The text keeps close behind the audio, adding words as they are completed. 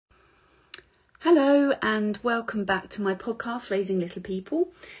Hello and welcome back to my podcast, Raising Little People.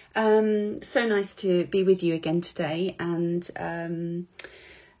 So nice to be with you again today, and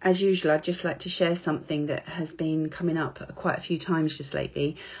as usual I'd just like to share something that has been coming up quite a few times just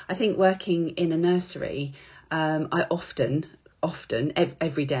lately. I think working in a nursery, I often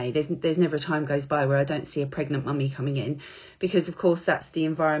every day, there's never a time goes by where I don't see a pregnant mummy coming in, because of course that's the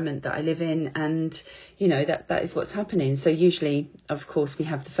environment that I live in, and you know that is what's happening. So usually, of course, we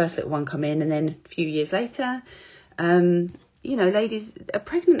have the first little one come in, and then a few years later, ladies are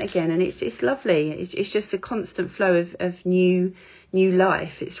pregnant again, and it's lovely. It's just a constant flow of new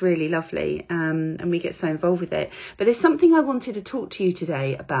life. It's really lovely, and we get so involved with it. But there's something I wanted to talk to you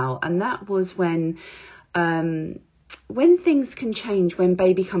today about, and that was when things can change when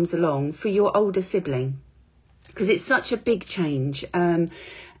baby comes along for your older sibling, because it's such a big change. And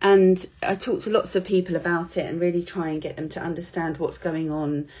I talk to lots of people about it and really try and get them to understand what's going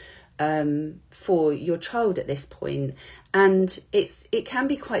on for your child at this point. And it can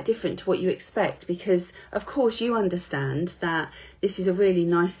be quite different to what you expect, because of course you understand that this is a really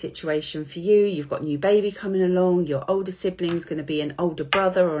nice situation for you. You've got a new baby coming along, your older sibling's going to be an older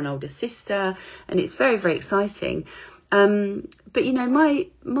brother or an older sister, and it's very, very exciting. But you know,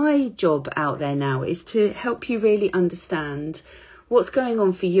 my job out there now is to help you really understand what's going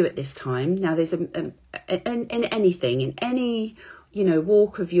on for you at this time. Now there's in any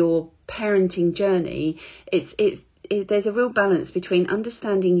walk of your parenting journey, there's a real balance between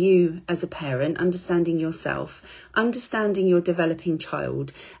understanding you as a parent, understanding yourself, understanding your developing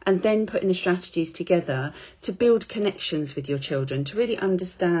child, and then putting the strategies together to build connections with your children, to really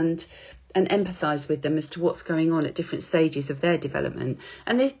understand and empathise with them as to what's going on at different stages of their development.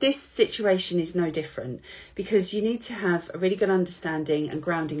 And this situation is no different, because you need to have a really good understanding and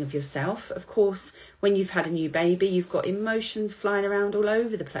grounding of yourself. Of course, when you've had a new baby, you've got emotions flying around all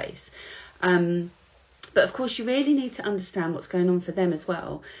over the place. But of course, you really need to understand what's going on for them as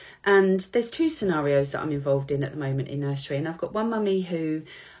well. And there's two scenarios that I'm involved in at the moment in nursery. And I've got one mummy who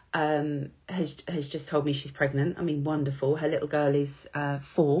has just told me she's pregnant. I mean, wonderful. Her little girl is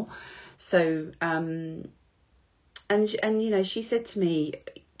 4. So, and she said to me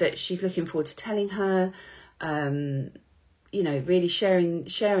that she's looking forward to telling her, really sharing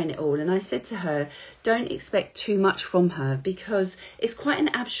it all. And I said to her, don't expect too much from her, because it's quite an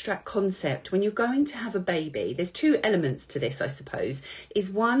abstract concept. When you're going to have a baby, there's two elements to this, I suppose. Is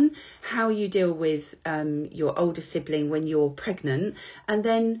one, how you deal with your older sibling when you're pregnant, and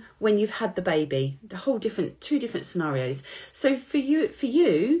then when you've had the baby, two different scenarios. So for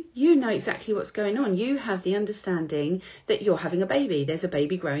you know exactly what's going on. You have the understanding that you're having a baby. There's a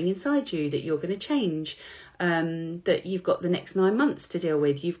baby growing inside you that you're going to change. That you've got the next 9 months to deal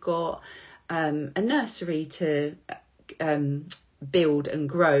with. You've got a nursery to build and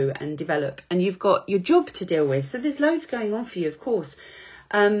grow and develop, and you've got your job to deal with. So there's loads going on for you, of course.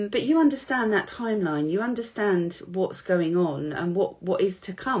 But you understand that timeline. You understand what's going on and what is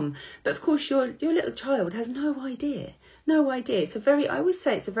to come. But of course, your little child has no idea. No idea. I always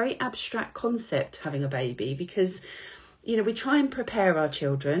say it's a very abstract concept, having a baby, because we try and prepare our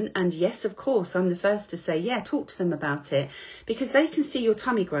children. And yes, of course, I'm the first to say, talk to them about it, because they can see your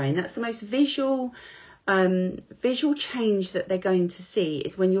tummy growing. That's the most visual change that they're going to see,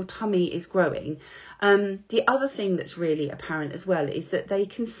 is when your tummy is growing. The other thing that's really apparent as well is that they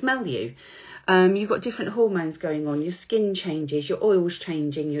can smell you. You've got different hormones going on. Your skin changes, your oil's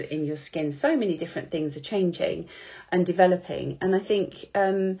changing in your skin. So many different things are changing and developing. And I think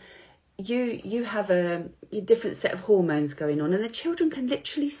you have a different set of hormones going on, and the children can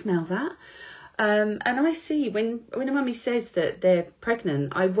literally smell that. And I see when a mummy says that they're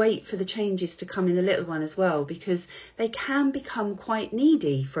pregnant, I wait for the changes to come in the little one as well, because they can become quite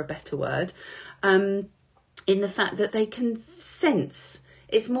needy, for a better word, in the fact that they can sense.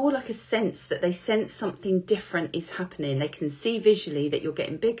 It's more like a sense, that they sense something different is happening. They can see visually that you're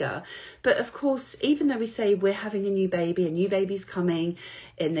getting bigger. But of course, even though we say we're having a new baby's coming,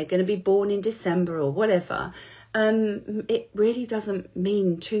 and they're going to be born in December or whatever, it really doesn't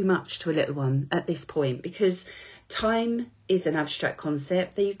mean too much to a little one at this point, because time is an abstract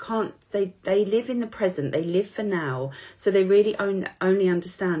concept. They live in the present, they live for now, so they really only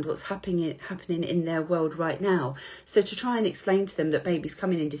understand what's happening in their world right now. So to try and explain to them that baby's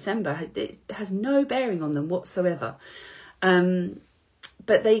coming in December, it has no bearing on them whatsoever.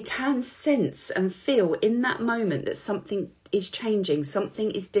 But they can sense and feel in that moment that something is changing,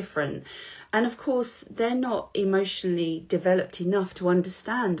 something is different. And of course, they're not emotionally developed enough to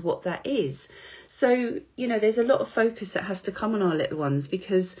understand what that is. So, there's a lot of focus that has to come on our little ones,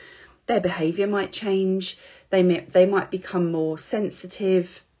 because their behaviour might change. They might become more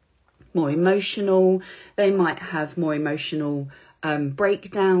sensitive. more emotional. They might have more emotional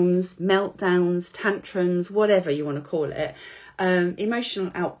breakdowns, meltdowns, tantrums, whatever you want to call it.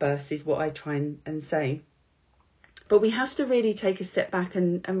 Emotional outbursts is what I try and say. But we have to really take a step back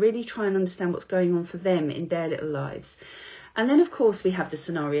and really try and understand what's going on for them in their little lives. And then, of course, we have the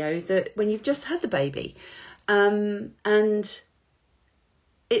scenario that when you've just had the baby, and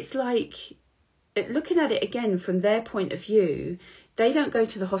it's like, looking at it again from their point of view, they don't go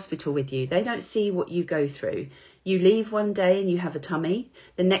to the hospital with you. They don't see what you go through. You leave one day and you have a tummy.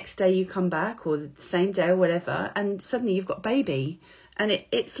 The next day you come back, or the same day or whatever, and suddenly you've got a baby. And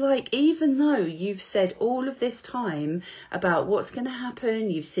it's like, even though you've said all of this time about what's going to happen,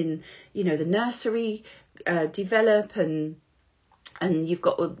 you've seen, the nursery develop, and you've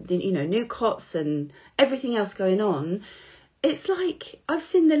got, new cots and everything else going on. It's like, I've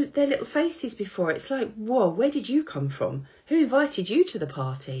seen their little faces before. It's like, whoa, where did you come from? Who invited you to the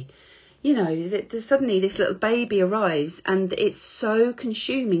party? Suddenly this little baby arrives, and it's so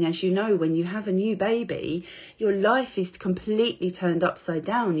consuming, as you know, when you have a new baby, your life is completely turned upside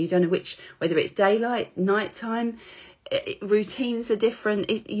down. You don't know whether it's daylight, nighttime, routines are different.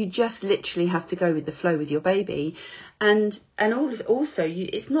 You just literally have to go with the flow with your baby. And also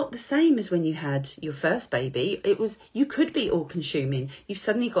it's not the same as when you had your first baby. You could be all consuming. You've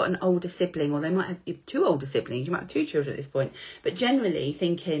suddenly got an older sibling, or they might have two older siblings. You might have two children at this point. But generally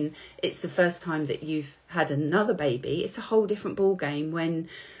thinking it's the first time that you've had another baby, it's a whole different ball game when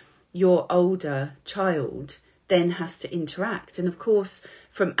your older child then has to interact. And of course,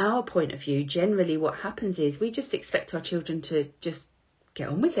 from our point of view, generally what happens is we just expect our children to just get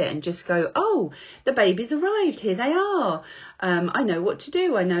on with it and just go, oh, the baby's arrived, here they are. I know what to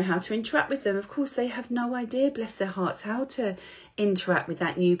do. I know how to interact with them. Of course, they have no idea, bless their hearts, how to interact with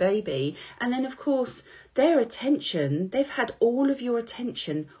that new baby. And then, of course, their attention, they've had all of your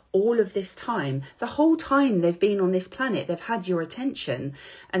attention all of this time. The whole time they've been on this planet, they've had your attention,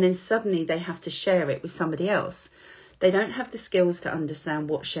 and then suddenly they have to share it with somebody else. They don't have the skills to understand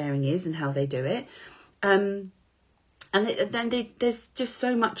what sharing is and how they do it. And then there's just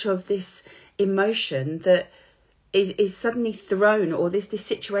so much of this emotion that is suddenly thrown, or this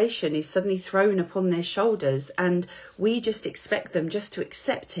situation is suddenly thrown upon their shoulders, and we just expect them just to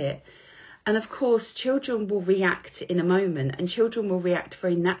accept it. And of course, children will react in a moment, and children will react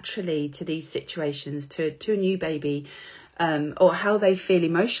very naturally to these situations, to a new baby, or how they feel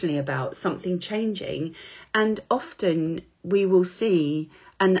emotionally about something changing. And often we will see,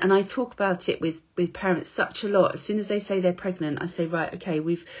 and I talk about it with parents such a lot. As soon as they say they're pregnant, I say, right, okay,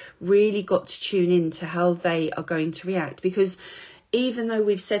 we've really got to tune in to how they are going to react, because even though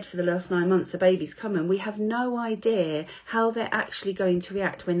we've said for the last 9 months a baby's coming, we have no idea how they're actually going to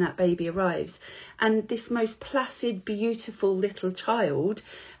react when that baby arrives. And this most placid, beautiful little child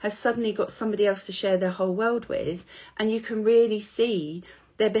has suddenly got somebody else to share their whole world with, and you can really see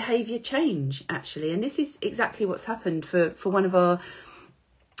their behaviour change, actually. And this is exactly what's happened for one of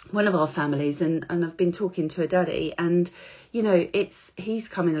our families, and I've been talking to a daddy, and he's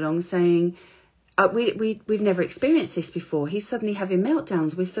coming along saying, we've never experienced this before. He's suddenly having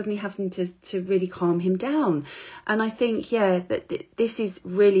meltdowns. We're suddenly having to really calm him down. And I think, that this is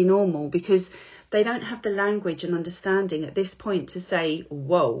really normal, because they don't have the language and understanding at this point to say,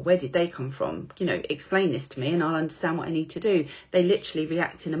 whoa, where did they come from? Explain this to me and I'll understand what I need to do. They literally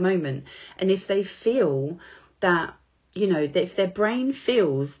react in a moment. And if they feel that, if their brain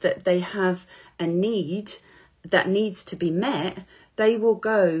feels that they have a need that needs to be met, they will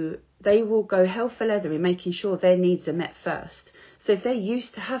go hell for leather in making sure their needs are met first. So if they're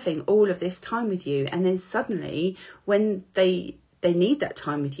used to having all of this time with you, and then suddenly when they need that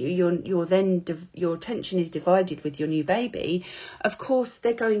time with you, your attention is divided with your new baby, of course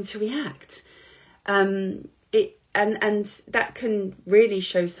they're going to react. And that can really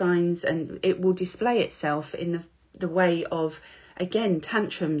show signs, and it will display itself in the way of, again,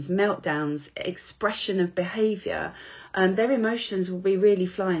 tantrums, meltdowns, expression of behaviour. Their emotions will be really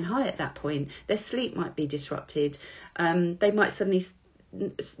flying high at that point. Their sleep might be disrupted. They might suddenly,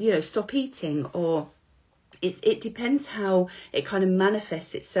 stop eating, or it depends how it kind of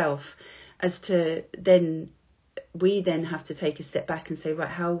manifests itself, as to then we then have to take a step back and say, right,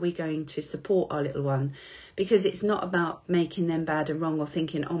 how are we going to support our little one? Because it's not about making them bad and wrong, or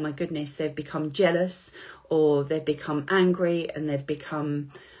thinking, oh my goodness, they've become jealous, or they've become angry, and they've become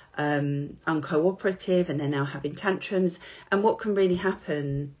uncooperative, and they're now having tantrums. And what can really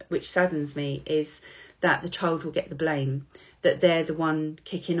happen, which saddens me, is that the child will get the blame, that they're the one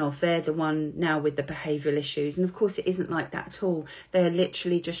kicking off, they're the one now with the behavioural issues. And of course it isn't like that at all. They're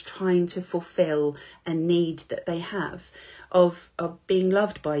literally just trying to fulfil a need that they have. of being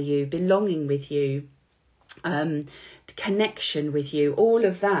loved by you, belonging with you, connection with you, all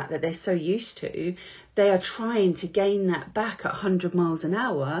of that they're so used to. They are trying to gain that back at 100 miles an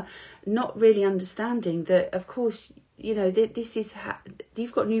hour, not really understanding that, of course, this is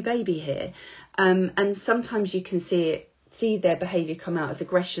you've got a new baby here, and sometimes you can see their behaviour come out as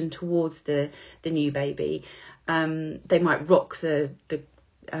aggression towards the new baby. They might rock the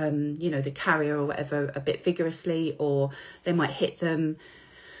carrier or whatever a bit vigorously, or they might hit them,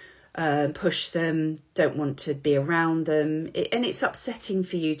 push them, don't want to be around them. And it's upsetting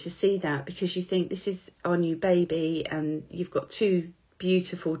for you to see that, because you think, this is our new baby and you've got two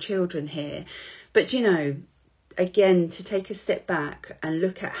beautiful children here. But again, to take a step back and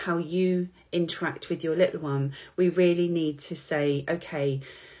look at how you interact with your little one, we really need to say, okay,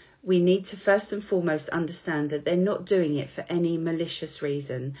 we need to first and foremost understand that they're not doing it for any malicious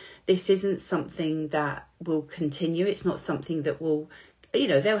reason. This isn't something that will continue. It's not something that will,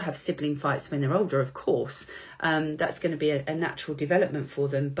 they'll have sibling fights when they're older, of course. That's going to be a natural development for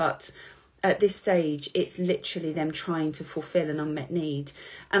them. But at this stage, it's literally them trying to fulfill an unmet need.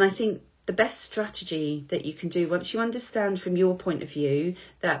 And I think the best strategy that you can do, once you understand from your point of view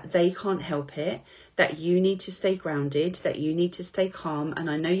that they can't help it, that you need to stay grounded, that you need to stay calm.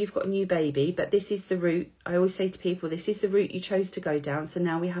 And I know you've got a new baby, but this is the route. I always say to people, this is the route you chose to go down. So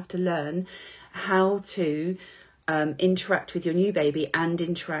now we have to learn how to interact with your new baby and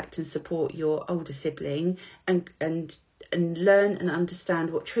interact and support your older sibling, and learn and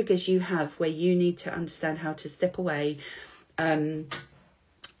understand what triggers you have where you need to understand how to step away,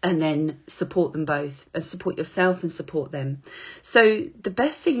 and then support them both, and support yourself and support them. So the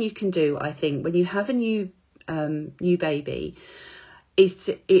best thing you can do, I think, when you have a new baby,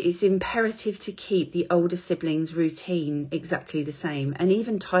 it's imperative to keep the older siblings' routine exactly the same, and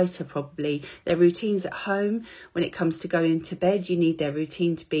even tighter probably. Their routines at home, when it comes to going to bed, you need their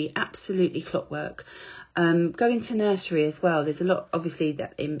routine to be absolutely clockwork. Going to nursery as well. There's a lot, obviously,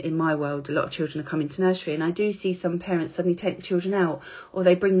 that in my world, a lot of children are coming to nursery, and I do see some parents suddenly take the children out, or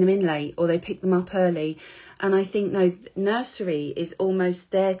they bring them in late, or they pick them up early. And I think, no, nursery is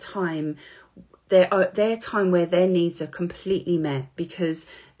almost their time. Their time where their needs are completely met, because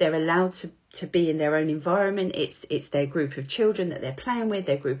they're allowed to be in their own environment. It's their group of children that they're playing with,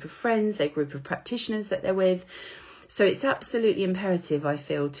 their group of friends, their group of practitioners that they're with. So it's absolutely imperative, I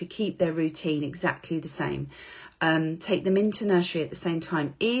feel, to keep their routine exactly the same. Take them into nursery at the same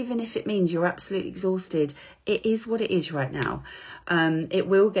time, even if it means you're absolutely exhausted. It is what it is right now. It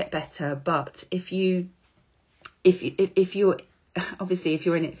will get better, but if you're obviously, if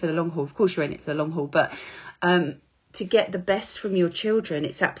you're in it for the long haul, of course you're in it for the long haul, but to get the best from your children,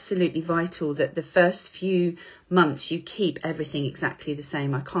 it's absolutely vital that the first few months you keep everything exactly the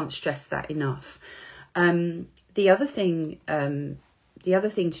same. I can't stress that enough. The other thing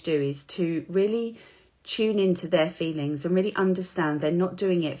to do is to really tune into their feelings and really understand they're not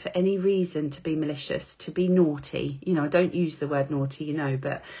doing it for any reason to be malicious, to be naughty. I don't use the word naughty,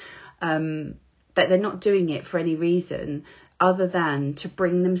 but they're not doing it for any reason other than to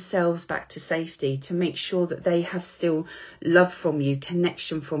bring themselves back to safety, to make sure that they have still love from you,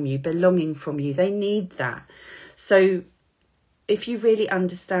 connection from you, belonging from you. They need that. So if you really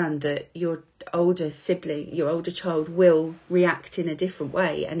understand that your older sibling, your older child will react in a different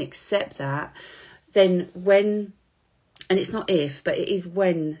way, and accept that, then when, and it's not if, but it is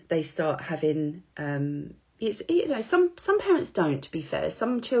when they start having, some parents don't, to be fair.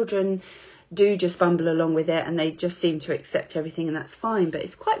 Some children do just bumble along with it and they just seem to accept everything, and that's fine. But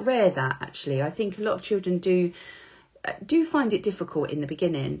it's quite rare that, actually. I think a lot of children do find it difficult in the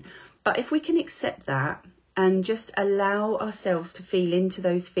beginning. But if we can accept that and just allow ourselves to feel into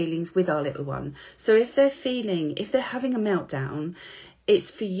those feelings with our little one. So if they're having a meltdown,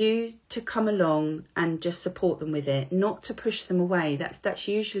 it's for you to come along and just support them with it, not to push them away. That's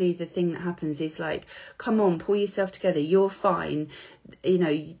usually the thing that happens, is like, come on, pull yourself together, you're fine.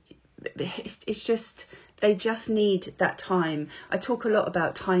 It's just, they just need that time. I talk a lot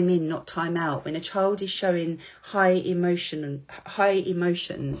about time in, not time out. When a child is showing high emotions,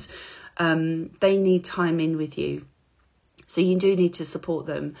 they need time in with you. So you do need to support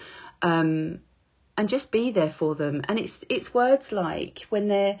them, and just be there for them. And it's words like, when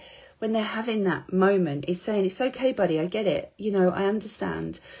they're having that moment, is saying, it's okay, buddy, I get it. I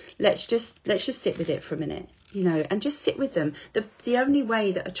understand. Let's just sit with it for a minute, and just sit with them. The only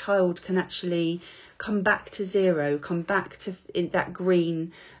way that a child can actually come back to zero, come back to that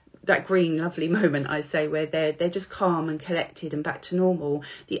green lovely moment, I say, where they're just calm and collected and back to normal.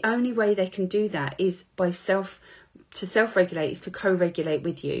 The only way they can do that is by self-regulate, is to co-regulate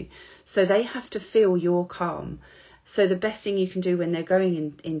with you. So they have to feel your calm. So the best thing you can do when they're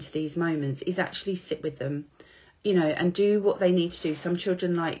going into these moments is actually sit with them, you know, and do what they need to do. Some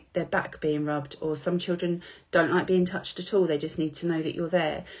children like their back being rubbed, or some children don't like being touched at all. They just need to know that you're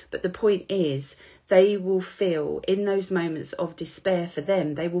there. But the point is, they will feel in those moments of despair for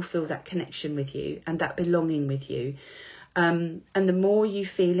them, they will feel that connection with you and that belonging with you. And the more you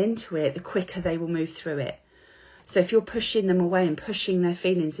feel into it, the quicker they will move through it. So if you're pushing them away and pushing their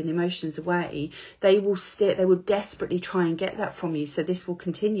feelings and emotions away, they will desperately try and get that from you. So this will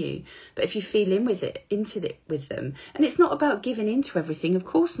continue. But if you feel into it with them, and it's not about giving into everything, of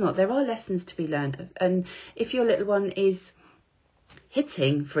course not. There are lessons to be learned. And if your little one is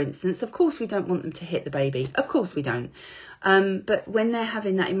hitting, for instance, of course we don't want them to hit the baby. Of course we don't. But when they're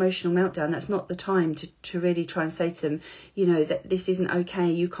having that emotional meltdown, that's not the time to really try and say to them, you know, that this isn't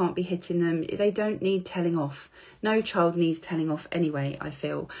okay, you can't be hitting them. They don't need telling off. No child needs telling off anyway, I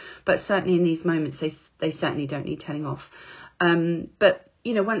feel. But certainly in these moments, they certainly don't need telling off. But,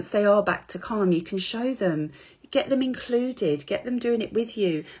 you know, once they are back to calm, you can show them, get them included, get them doing it with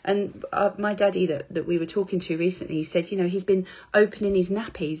you. And my daddy that we were talking to recently, he said, you know, he's been opening his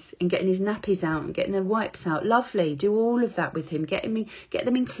nappies and getting his nappies out and getting the wipes out. Lovely. Do all of that with him. Get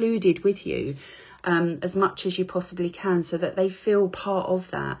them included with you as much as you possibly can, so that they feel part of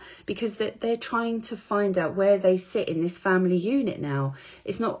that, because they're trying to find out where they sit in this family unit now.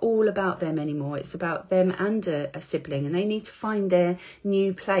 It's not all about them anymore. It's about them and a sibling, and they need to find their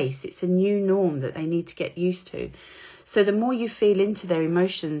new place. It's a new norm that they need to get used to. So the more you feel into their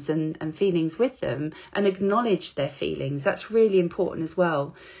emotions and feelings with them and acknowledge their feelings, that's really important as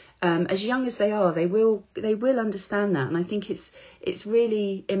well. As young as they are, they will understand that. And I think it's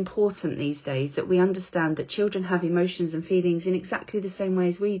really important these days that we understand that children have emotions and feelings in exactly the same way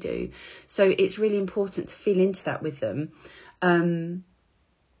as we do. So it's really important to feel into that with them.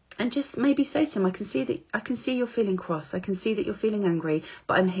 And just maybe say to them, I can see you're feeling cross. I can see that you're feeling angry,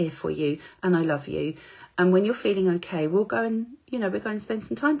 but I'm here for you and I love you. And when you're feeling okay, we'll go and spend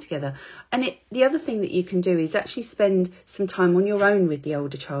some time together. And the other thing that you can do is actually spend some time on your own with the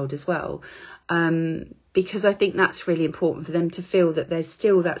older child as well. Because I think that's really important for them to feel that there's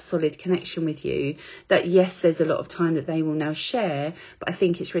still that solid connection with you, that yes, there's a lot of time that they will now share, but I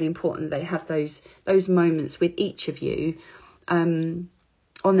think it's really important that they have those moments with each of you on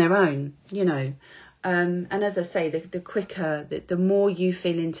their own, you know. And as I say, the quicker, the more you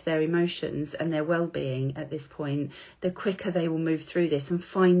feel into their emotions and their well-being at this point, the quicker they will move through this and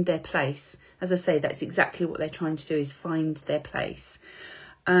find their place. As I say, that's exactly what they're trying to do, is find their place.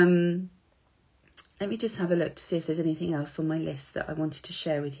 Let me just have a look to see if there's anything else on my list that I wanted to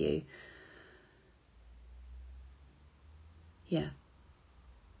share with you. Yeah.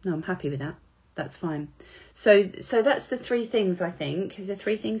 No, I'm happy with that. That's fine. So that's the three things, I think. Is there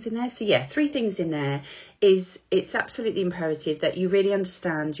three things in there? So yeah, three things in there is it's absolutely imperative that you really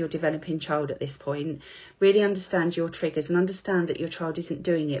understand your developing child at this point, really understand your triggers and understand that your child isn't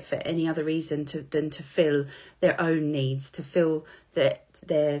doing it for any other reason than to fill their own needs, to fill their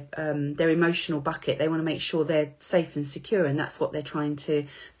emotional bucket. They want to make sure they're safe and secure, and that's what they're trying to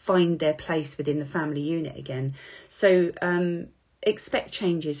find their place within the family unit again. So expect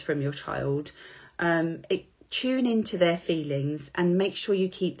changes from your child. Tune into their feelings and make sure you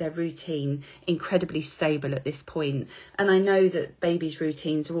keep their routine incredibly stable at this point. And I know that babies'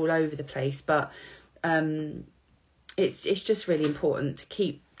 routines are all over the place, but it's just really important to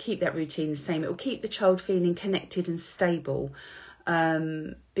keep that routine the same. It will keep the child feeling connected and stable.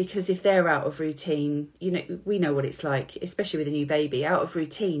 Because if they're out of routine, you know, we know what it's like, especially with a new baby. Out of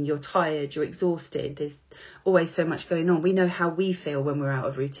routine, you're tired, you're exhausted, there's always so much going on. We know how we feel when we're out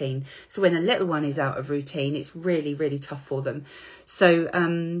of routine. So when a little one is out of routine, it's really, really tough for them. So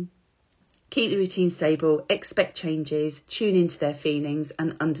keep the routine stable, expect changes, tune into their feelings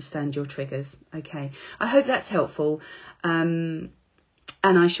and understand your triggers. Okay, I hope that's helpful. And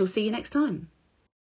I shall see you next time.